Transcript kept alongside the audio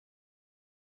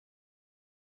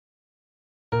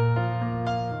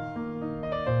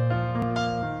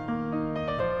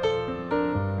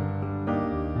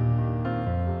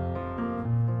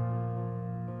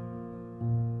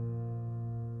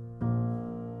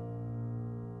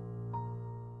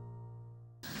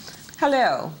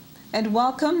Hello, and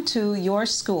welcome to Your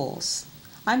Schools.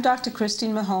 I'm Dr.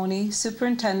 Christine Mahoney,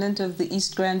 Superintendent of the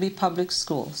East Granby Public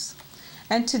Schools.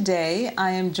 And today I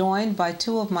am joined by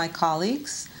two of my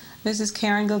colleagues, Mrs.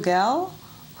 Karen Gogel,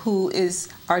 who is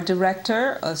our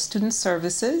Director of Student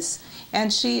Services,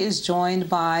 and she is joined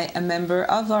by a member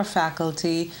of our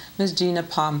faculty, Ms. Gina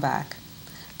Pombach.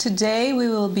 Today we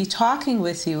will be talking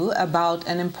with you about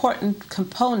an important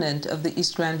component of the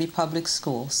East Granby Public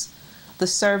Schools, the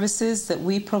services that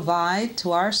we provide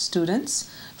to our students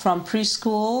from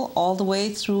preschool all the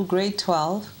way through grade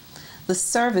 12, the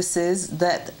services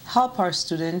that help our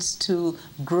students to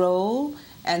grow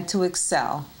and to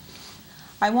excel.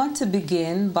 I want to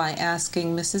begin by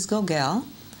asking Mrs. Gogel.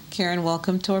 Karen,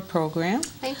 welcome to our program.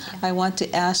 Thank you. I want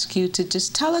to ask you to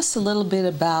just tell us a little bit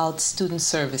about student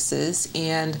services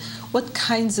and what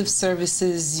kinds of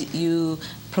services you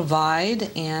provide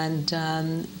and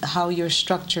how you're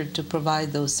structured to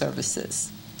provide those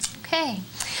services. Okay.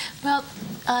 Well,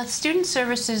 Student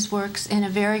Services works in a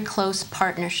very close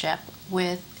partnership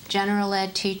with general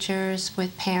ed teachers,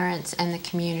 with parents, and the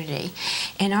community.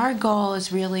 And our goal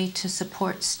is really to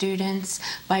support students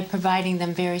by providing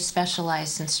them very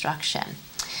specialized instruction.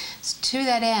 To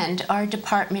that end, our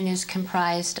department is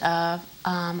comprised of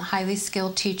highly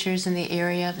skilled teachers in the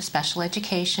area of special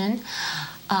education,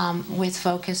 with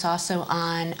focus also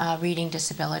on reading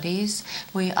disabilities.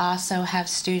 We also have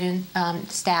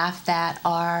staff that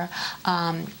are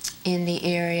in the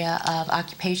area of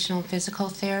occupational and physical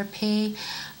therapy,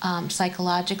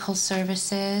 psychological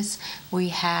services. We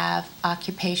have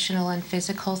occupational and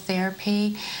physical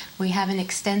therapy. We have an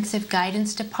extensive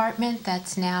guidance department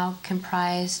that's now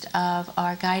comprised of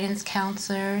our guidance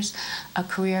counselors, a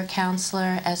career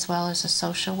counselor, as well as a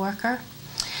social worker.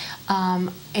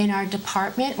 In our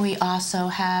department, we also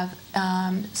have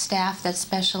staff that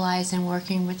specialize in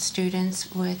working with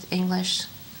students with English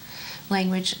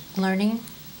language learning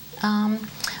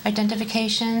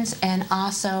identifications, and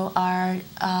also our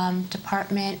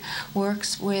department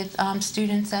works with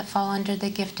students that fall under the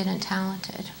gifted and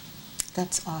talented.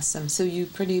 That's awesome. So you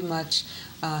pretty much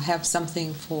have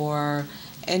something for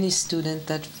any student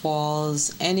that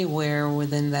falls anywhere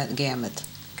within that gamut.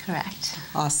 Correct.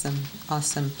 Awesome,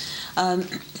 awesome.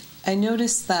 I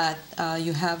noticed that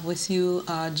you have with you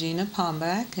Gina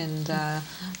Pombach, and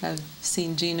I've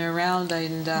seen Gina around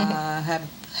and have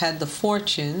had the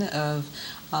fortune of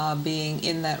being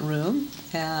in that room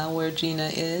where Gina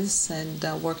is and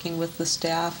working with the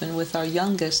staff and with our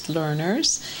youngest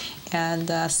learners, and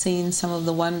seeing some of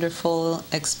the wonderful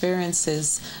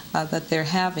experiences that they're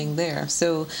having there.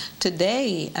 So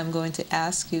today I'm going to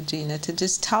ask you, Gina, to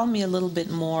just tell me a little bit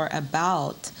more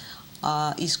about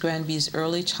East Granby's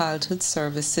early childhood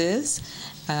services,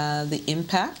 the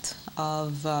impact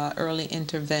of early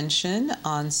intervention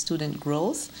on student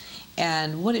growth,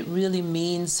 and what it really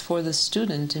means for the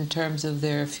student in terms of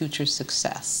their future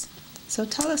success. So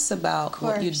tell us about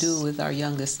what you do with our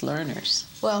youngest learners.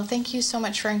 Well, thank you so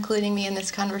much for including me in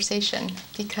this conversation,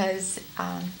 because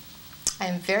I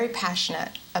am very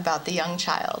passionate about the young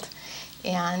child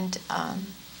and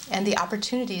the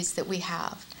opportunities that we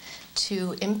have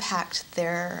to impact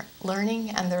their learning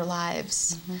and their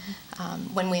lives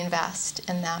when we invest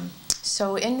in them.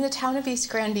 So in the town of East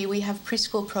Granby, we have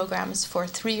preschool programs for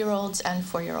 3-year-olds and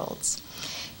 4-year-olds.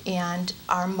 And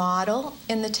our model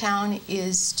in the town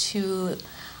is to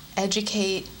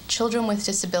educate children with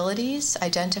disabilities,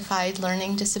 identified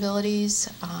learning disabilities,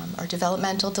 or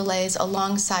developmental delays,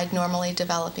 alongside normally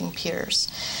developing peers.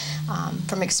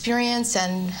 From experience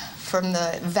and from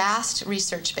the vast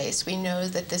research base, we know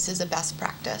that this is a best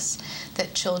practice,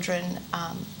 that children,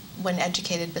 when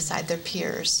educated beside their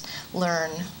peers, learn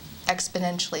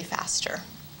exponentially faster.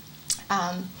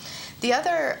 The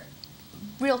other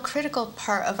real critical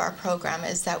part of our program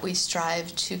is that we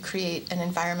strive to create an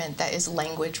environment that is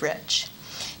language rich.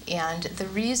 And the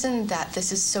reason that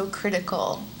this is so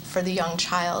critical for the young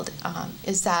child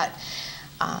is that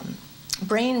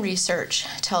brain research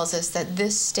tells us that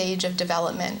this stage of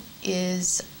development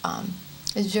is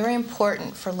very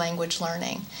important for language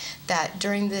learning, that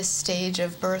during this stage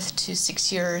of birth to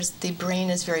 6 years, the brain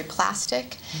is very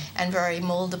plastic and very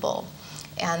moldable.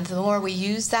 And the more we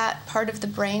use that part of the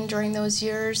brain during those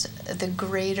years, the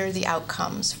greater the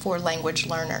outcomes for language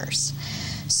learners.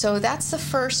 So that's the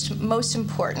first most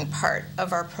important part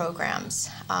of our programs.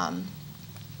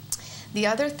 The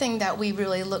other thing that we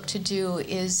really look to do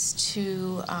is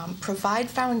to provide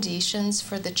foundations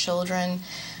for the children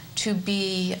to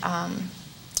be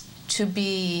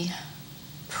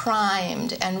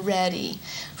primed and ready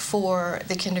for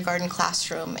the kindergarten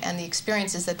classroom and the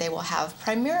experiences that they will have.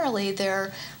 Primarily,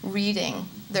 they're reading,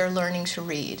 they're learning to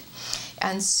read.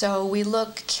 And so we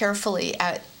look carefully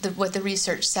at what the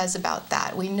research says about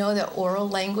that. We know that oral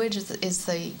language is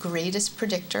the greatest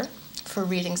predictor for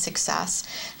reading success,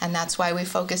 and that's why we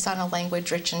focus on a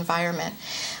language-rich environment.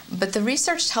 But the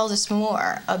research tells us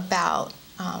more about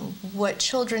what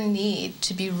children need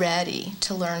to be ready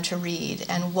to learn to read,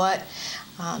 and what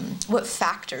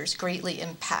factors greatly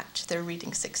impact their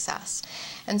reading success.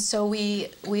 And so we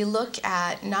look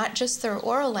at not just their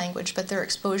oral language, but their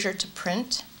exposure to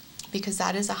print, because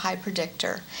that is a high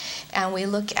predictor. And we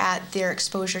look at their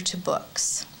exposure to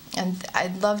books. And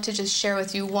I'd love to just share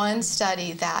with you one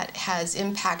study that has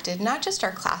impacted not just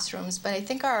our classrooms, but I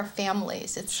think our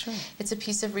families. It's a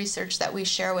piece of research that we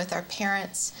share with our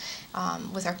parents,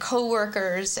 with our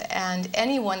coworkers, and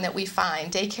anyone that we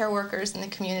find, daycare workers in the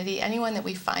community, anyone that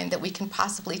we find that we can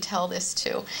possibly tell this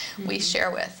to, we share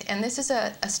with. And this is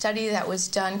a study that was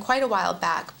done quite a while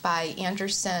back by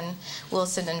Anderson,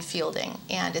 Wilson, and Fielding.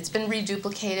 And it's been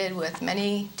reduplicated with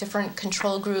many different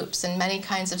control groups and many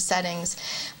kinds of settings.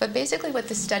 But basically what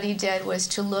the study did was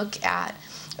to look at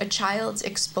a child's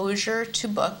exposure to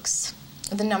books,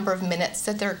 the number of minutes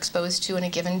that they're exposed to in a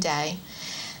given day,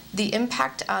 the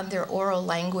impact on their oral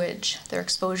language, their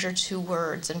exposure to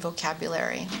words and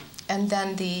vocabulary, and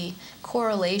then the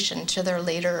correlation to their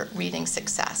later reading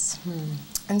success.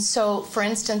 And so, for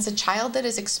instance, a child that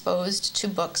is exposed to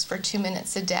books for 2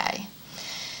 minutes a day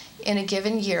in a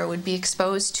given year would be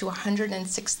exposed to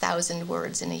 106,000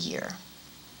 words in a year.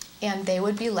 And they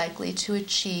would be likely to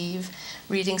achieve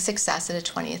reading success at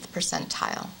a 20th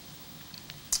percentile.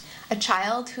 A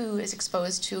child who is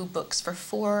exposed to books for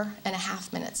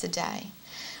 4.5 minutes a day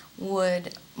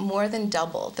would more than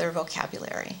double their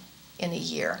vocabulary in a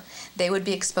year. They would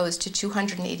be exposed to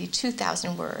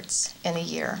 282,000 words in a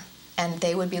year, and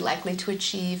they would be likely to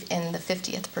achieve in the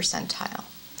 50th percentile.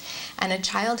 And a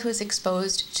child who is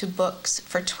exposed to books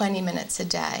for 20 minutes a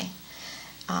day,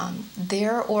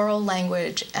 their oral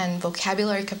language and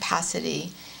vocabulary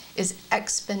capacity is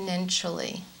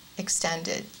exponentially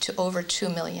extended to over 2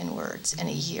 million words in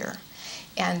a year.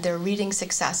 And their reading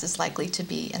success is likely to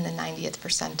be in the 90th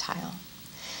percentile.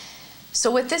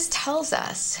 So what this tells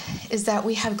us is that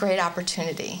we have great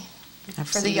opportunity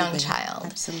for the young child.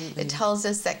 Absolutely. It tells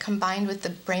us that, combined with the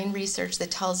brain research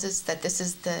that tells us that this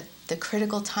is the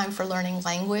critical time for learning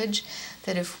language,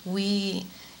 that if we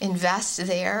invest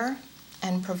there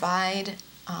and provide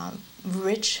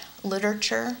rich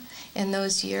literature in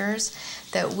those years,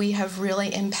 that we have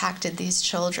really impacted these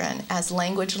children as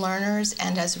language learners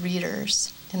and as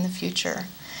readers in the future.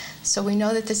 So we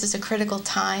know that this is a critical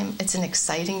time. It's an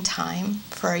exciting time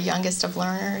for our youngest of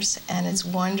learners, and it's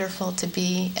wonderful to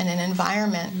be in an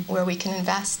environment where we can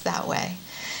invest that way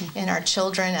in our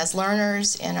children as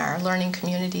learners, in our learning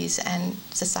communities, and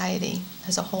society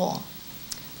as a whole.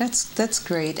 That's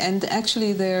great. And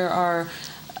actually there are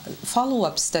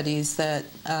follow-up studies that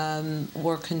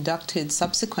were conducted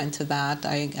subsequent to that.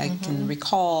 I can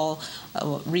recall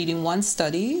reading one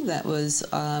study that was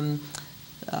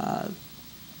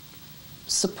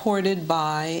supported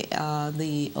by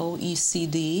the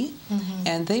OECD,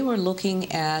 and they were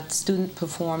looking at student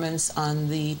performance on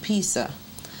the PISA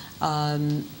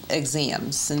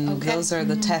exams, and those are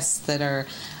the tests that are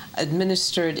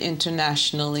administered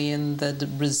internationally, and the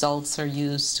results are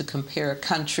used to compare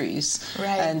countries.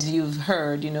 Right. And you've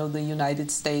heard, you know, the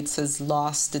United States has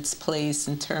lost its place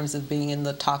in terms of being in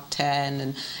the top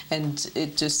 10, and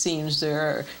it just seems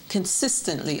there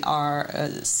consistently are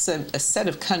a set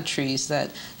of countries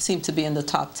that seem to be in the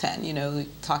top 10. You know,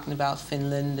 talking about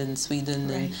Finland and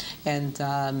Sweden,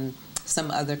 and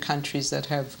some other countries that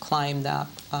have climbed up,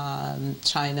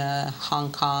 China,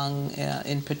 Hong Kong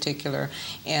in particular,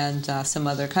 and some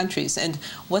other countries. And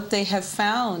what they have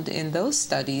found in those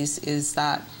studies is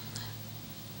that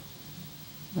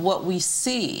what we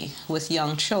see with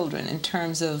young children in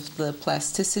terms of the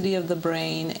plasticity of the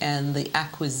brain and the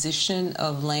acquisition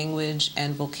of language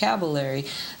and vocabulary,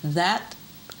 that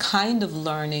kind of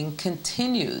learning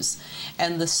continues.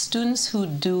 And the students who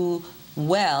do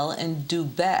well and do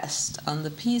best on the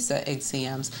PISA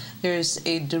exams, there's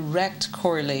a direct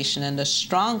correlation and a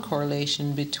strong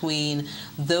correlation between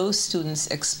those students'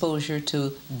 exposure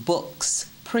to books,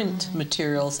 print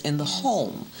materials in the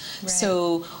home.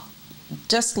 So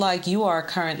just like you are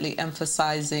currently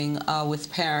emphasizing with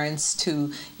parents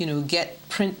to, you know, get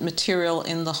print material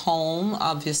in the home,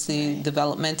 obviously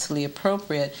developmentally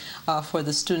appropriate for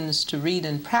the students to read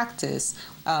and practice,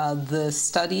 the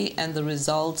study and the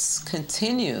results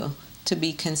continue to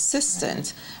be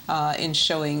consistent in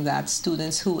showing that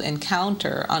students who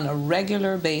encounter on a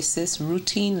regular basis,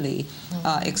 routinely,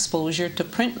 exposure to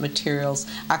print materials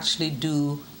actually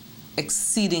do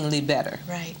exceedingly better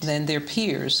than their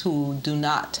peers who do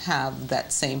not have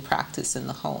that same practice in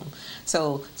the home.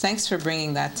 So thanks for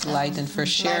bringing that to light and for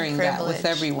sharing that with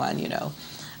everyone, you know.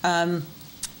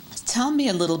 Tell me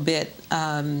a little bit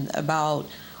about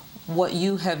what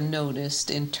you have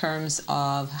noticed in terms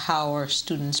of how our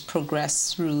students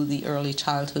progress through the early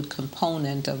childhood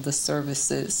component of the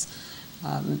services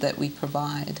that we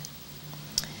provide.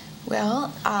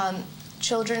 Well,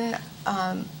 children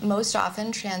most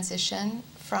often transition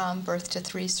from birth to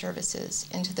 3 services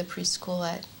into the preschool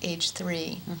at age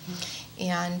 3.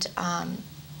 And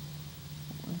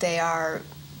they are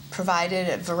provided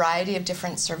a variety of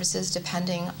different services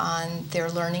depending on their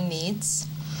learning needs.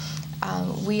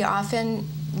 We often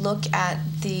look at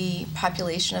the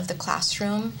population of the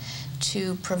classroom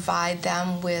to provide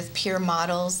them with peer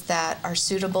models that are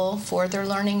suitable for their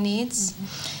learning needs.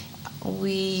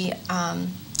 We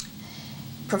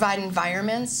provide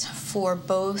environments for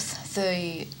both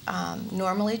the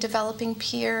normally developing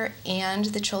peer and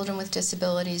the children with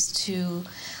disabilities to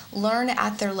learn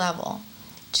at their level,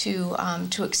 to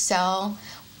excel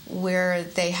where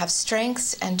they have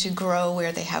strengths and to grow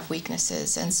where they have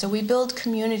weaknesses. And so we build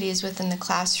communities within the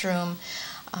classroom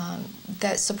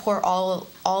that support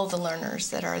all the learners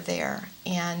that are there,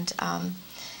 and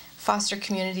foster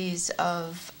communities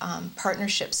of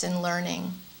partnerships in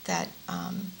learning that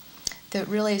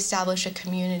really establish a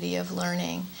community of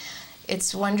learning.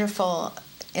 It's wonderful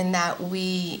in that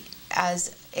we,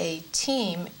 as a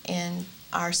team in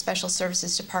our special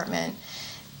services department,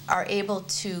 are able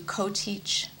to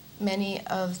co-teach many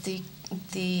of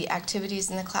the activities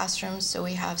in the classroom. So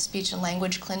we have speech and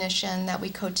language clinician that we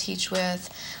co-teach with.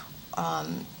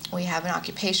 We have an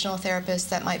occupational therapist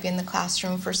that might be in the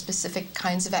classroom for specific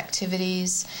kinds of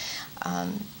activities.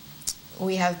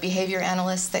 We have behavior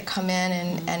analysts that come in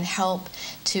and help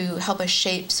us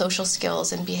shape social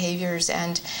skills and behaviors.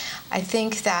 And I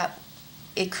think that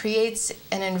it creates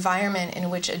an environment in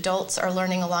which adults are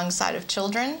learning alongside of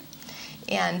children.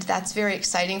 And that's very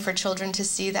exciting for children to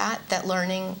see that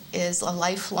learning is a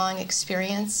lifelong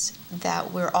experience,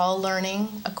 that we're all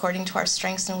learning according to our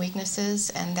strengths and weaknesses,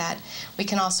 and that we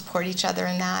can all support each other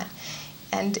in that.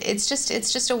 And it's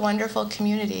just a wonderful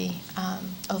community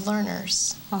of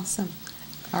learners. Awesome.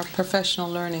 Our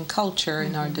professional learning culture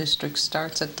in our district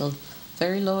starts at the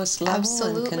very lowest level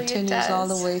and continues all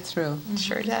the way through. It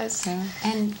sure does. Yeah.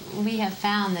 And we have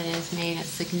found that it has made a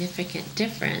significant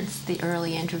difference, the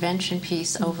early intervention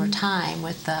piece, over time,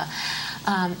 with the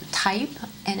type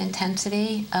and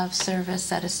intensity of service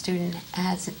that a student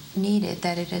has needed,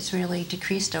 that it has really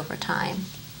decreased over time,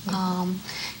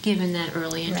 given that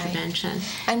early intervention.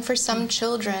 And for some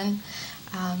children,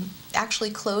 actually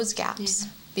close gaps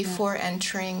before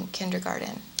entering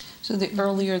kindergarten. So the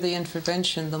earlier the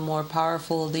intervention, the more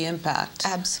powerful the impact.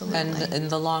 Absolutely. And in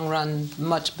the long run,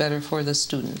 much better for the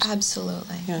students.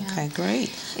 Absolutely. Okay,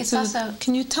 great. It's also,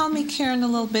 can you tell me, Karen, a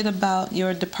little bit about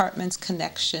your department's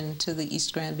connection to the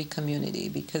East Granby community?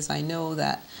 Because I know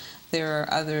that there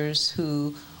are others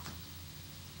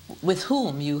with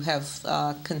whom you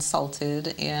have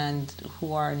consulted and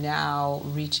who are now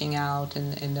reaching out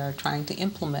and are trying to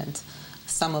implement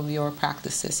some of your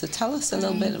practices. So tell us a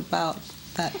little bit about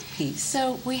that piece.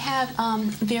 So we have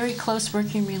very close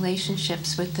working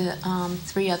relationships with the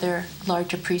 3 other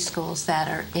larger preschools that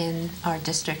are in our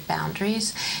district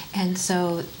boundaries, and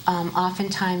so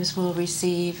oftentimes we'll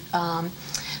receive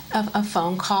a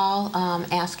phone call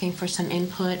asking for some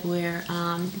input, where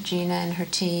Gina and her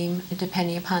team,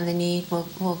 depending upon the need,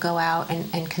 will go out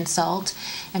and consult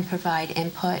and provide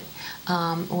input,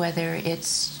 whether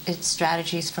it's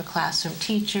strategies for classroom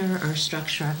teacher or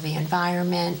structure of the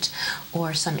environment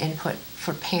or some input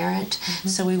for parent.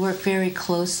 So we work very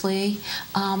closely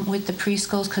with the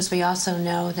preschools, because we also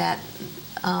know that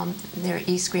there are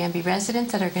East Granby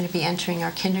residents that are going to be entering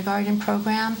our kindergarten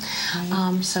program,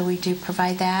 so we do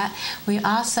provide that. We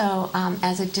also,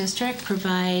 as a district,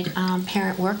 provide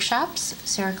parent workshops.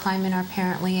 Sarah Kleiman, our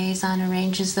parent liaison,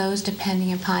 arranges those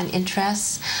depending upon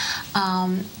interests.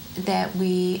 That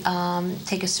we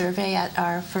take a survey at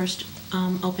our first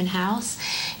open house,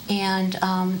 and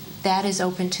that is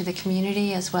open to the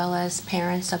community as well as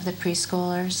parents of the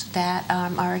preschoolers that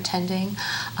are attending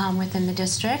within the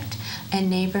district and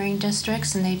neighboring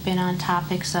districts, and they've been on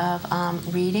topics of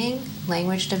reading,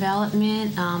 language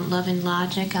development, love and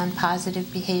logic, on positive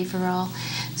behavioral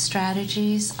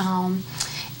strategies.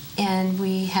 and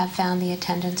we have found the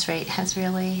attendance rate has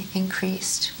really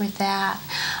increased with that.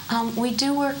 We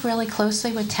do work really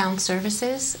closely with town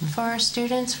services for our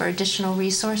students, for additional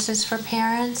resources for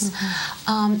parents.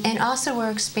 And also we're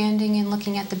expanding and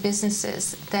looking at the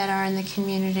businesses that are in the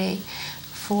community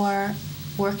for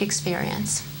work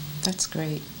experience. That's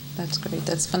great. That's great.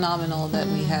 That's phenomenal that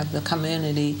we have the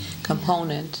community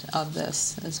component of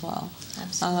this as well.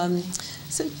 Absolutely.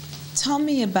 So tell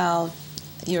me about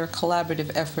your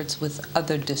collaborative efforts with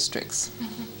other districts.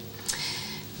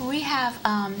 We have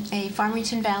a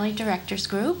Farmington Valley Directors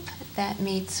Group that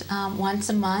meets once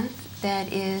a month.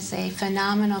 That is a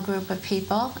phenomenal group of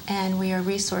people, and we are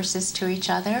resources to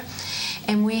each other.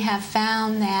 And we have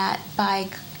found that by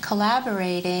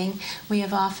collaborating, we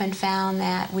have often found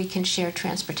that we can share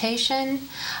transportation,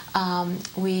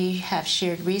 we have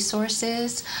shared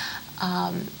resources,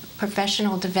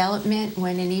 professional development,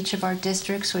 when in each of our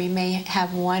districts we may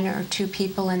have one or two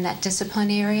people in that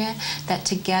discipline area, that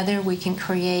together we can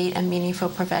create a meaningful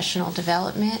professional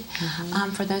development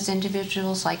for those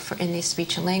individuals, like in the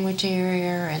speech and language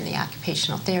area and the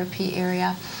occupational therapy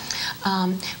area.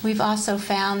 We've also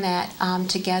found that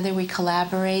together we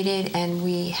collaborated and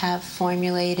we have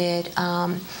formulated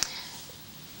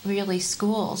really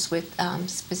schools with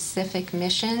specific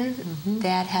mission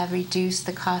that have reduced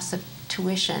the cost of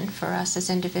tuition for us as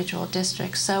individual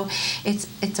districts. So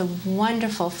it's a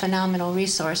wonderful, phenomenal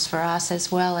resource for us, as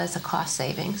well as a cost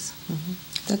savings.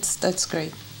 That's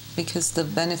great, because the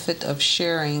benefit of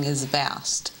sharing is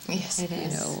vast. Yes, it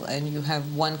is. You know, and you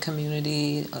have one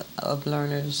community of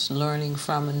learners learning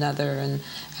from another and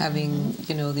having,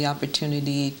 you know, the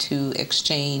opportunity to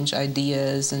exchange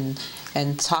ideas and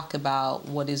talk about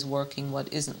what is working,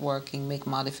 what isn't working, make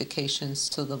modifications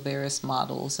to the various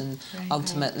models, and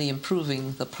ultimately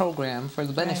improving the program for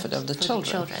the benefit of the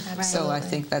children. So I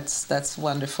think that's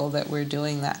wonderful that we're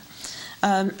doing that.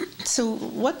 So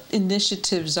what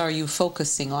initiatives are you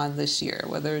focusing on this year,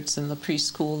 whether it's in the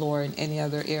preschool or in any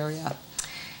other area?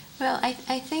 Well,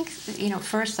 I think, you know,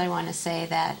 first I want to say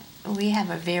that we have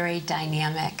a very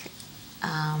dynamic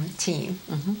team,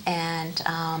 and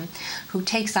who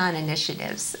takes on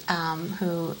initiatives,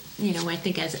 who, you know, I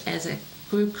think as a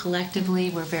group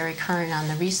collectively, we're very current on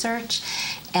the research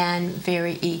and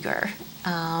very eager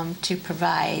to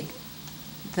provide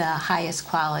the highest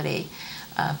quality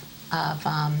of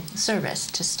service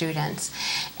to students.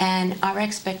 And our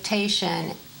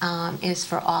expectation is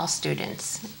for all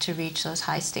students to reach those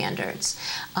high standards.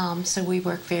 So we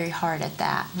work very hard at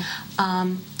that.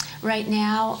 Right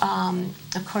now,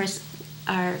 of course,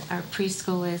 our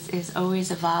preschool is always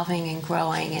evolving and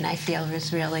growing, and I feel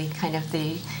is really kind of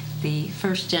the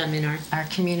first gem in our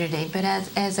community. But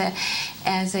as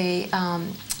a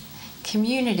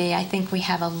community, I think we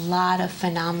have a lot of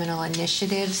phenomenal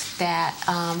initiatives that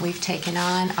we've taken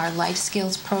on. Our life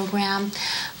skills program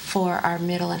for our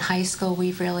middle and high school,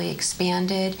 we've really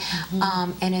expanded,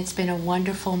 and it's been a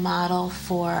wonderful model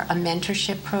for a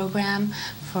mentorship program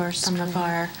for some of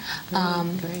our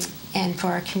and for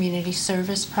our community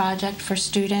service project for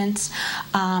students.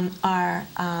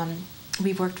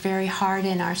 We've worked very hard,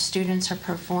 and our students are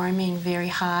performing very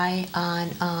high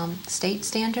on state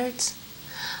standards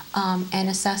and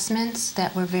assessments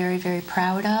that we're very, very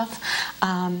proud of.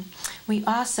 We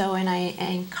also, and I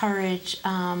encourage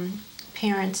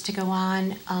parents to go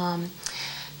on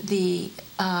the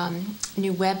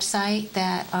new website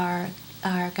that our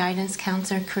guidance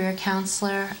counselor, career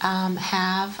counselor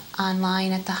have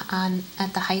online at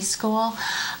the high school.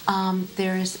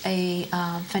 There's a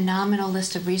phenomenal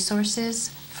list of resources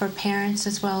for parents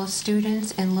as well as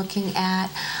students in looking at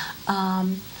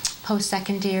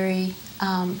post-secondary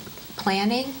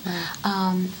planning.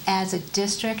 As a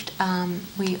district,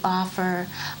 we offer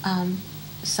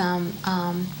some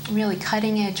really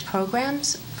cutting-edge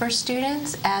programs for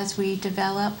students as we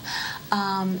develop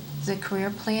the career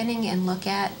planning and look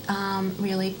at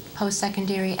really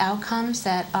post-secondary outcomes,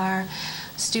 that our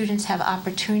students have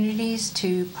opportunities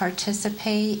to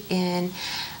participate in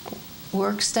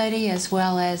work study as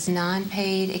well as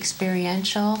non-paid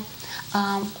experiential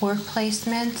work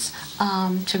placements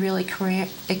to really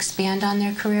expand on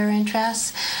their career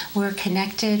interests. We're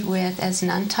connected with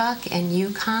Nantuck and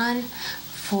UConn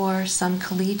for some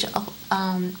collegiate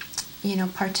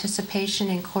participation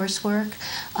in coursework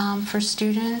for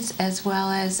students, as well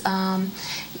as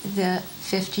the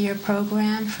fifth-year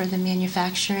program for the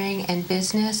manufacturing and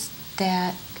business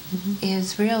that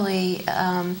is really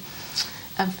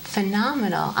a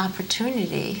phenomenal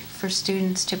opportunity for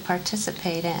students to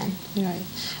participate in. Right.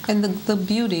 And the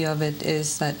beauty of it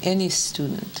is that any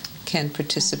student can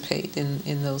participate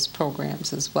in those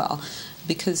programs as well,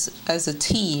 because as a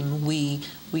team, we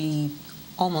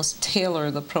almost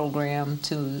tailor the program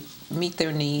to meet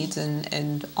their needs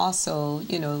and also,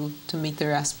 to meet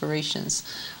their aspirations.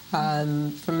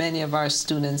 For many of our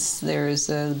students, there is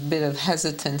a bit of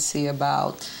hesitancy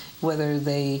about whether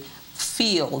they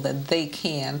feel that they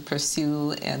can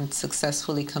pursue and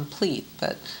successfully complete.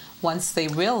 But once they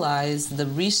realize the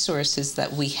resources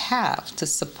that we have to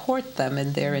support them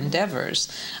in their endeavors,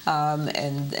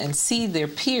 and see their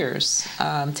peers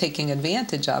taking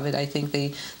advantage of it, I think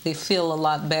they feel a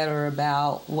lot better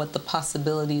about what the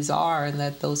possibilities are, and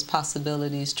that those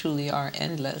possibilities truly are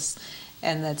endless.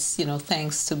 And that's,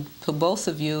 thanks to both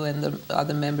of you and the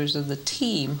other members of the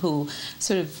team who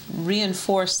sort of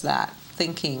reinforce that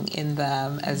thinking in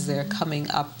them as they're coming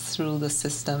up through the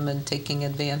system and taking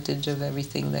advantage of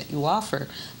everything that you offer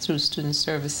through student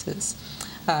services.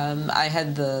 I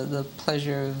had the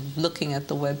pleasure of looking at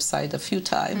the website a few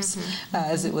times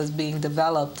as it was being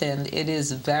developed, and it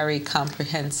is very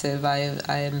comprehensive. I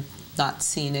am not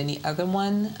seen any other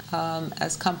one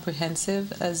as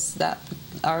comprehensive as that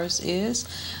ours is,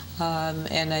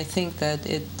 and I think that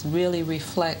it really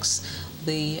reflects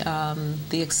the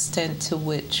extent to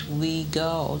which we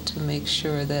go to make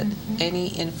sure that any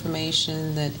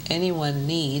information that anyone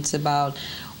needs about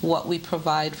what we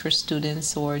provide for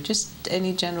students, or just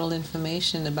any general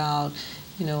information about,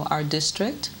 our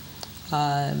district,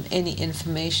 any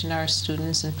information our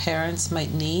students and parents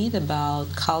might need about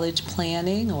college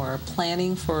planning or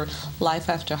planning for life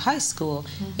after high school,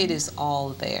 it is all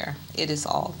there. It is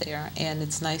all there, and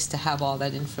it's nice to have all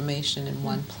that information in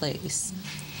one place.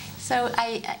 So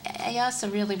I also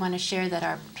really want to share that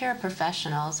our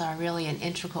paraprofessionals are really an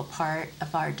integral part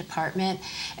of our department.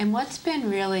 And what's been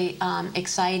really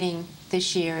exciting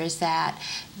this year is that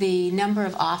the number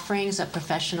of offerings of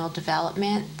professional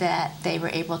development that they were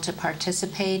able to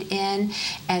participate in,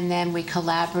 and then we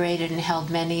collaborated and held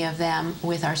many of them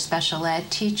with our special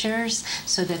ed teachers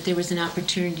so that there was an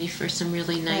opportunity for some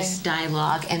really nice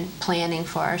dialogue and planning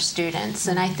for our students.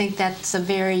 And I think that's a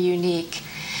very unique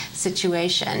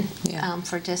situation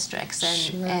for districts,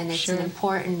 and it's an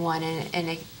important one, and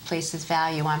it places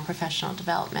value on professional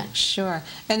development. Sure,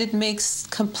 and it makes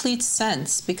complete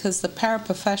sense because the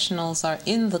paraprofessionals are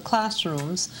in the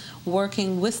classrooms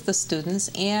working with the students,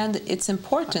 and it's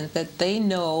important that they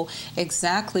know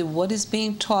exactly what is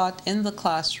being taught in the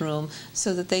classroom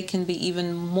so that they can be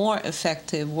even more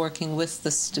effective working with the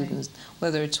students,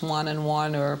 whether it's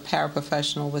one-on-one or a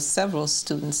paraprofessional with several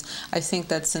students. I think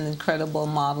that's an incredible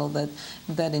model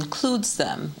that includes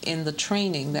them in the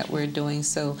training that we're doing,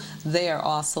 so they are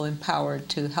also empowered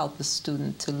to help the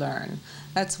student to learn.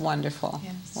 That's wonderful.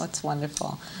 Yes. That's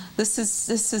wonderful. This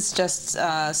is just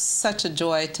such a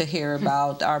joy to hear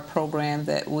about our program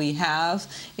that we have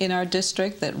in our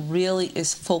district that really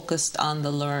is focused on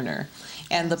the learner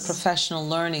and the professional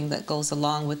learning that goes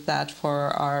along with that for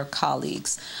our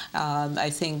colleagues. I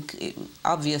think,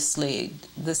 obviously,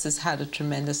 this has had a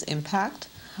tremendous impact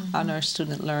on our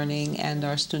student learning and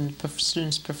our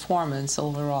students' performance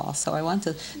overall. So I want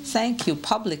to thank you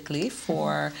publicly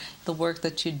for the work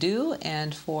that you do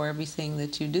and for everything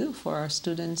that you do for our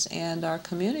students and our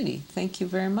community. Thank you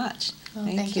very much. Well,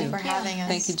 thank you for having us.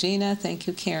 Thank you, Gina. Thank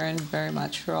you, Karen, very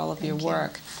much for all of your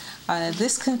work.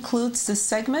 This concludes this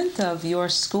segment of Your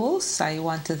Schools. I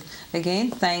want to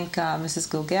again thank Mrs.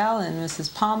 Gugel and Mrs.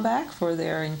 Palmbach for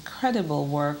their incredible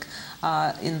work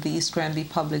in the East Granby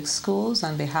Public Schools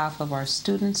on behalf of our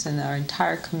students and our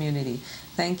entire community.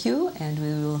 Thank you, and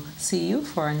we will see you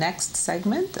for our next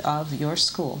segment of Your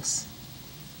Schools.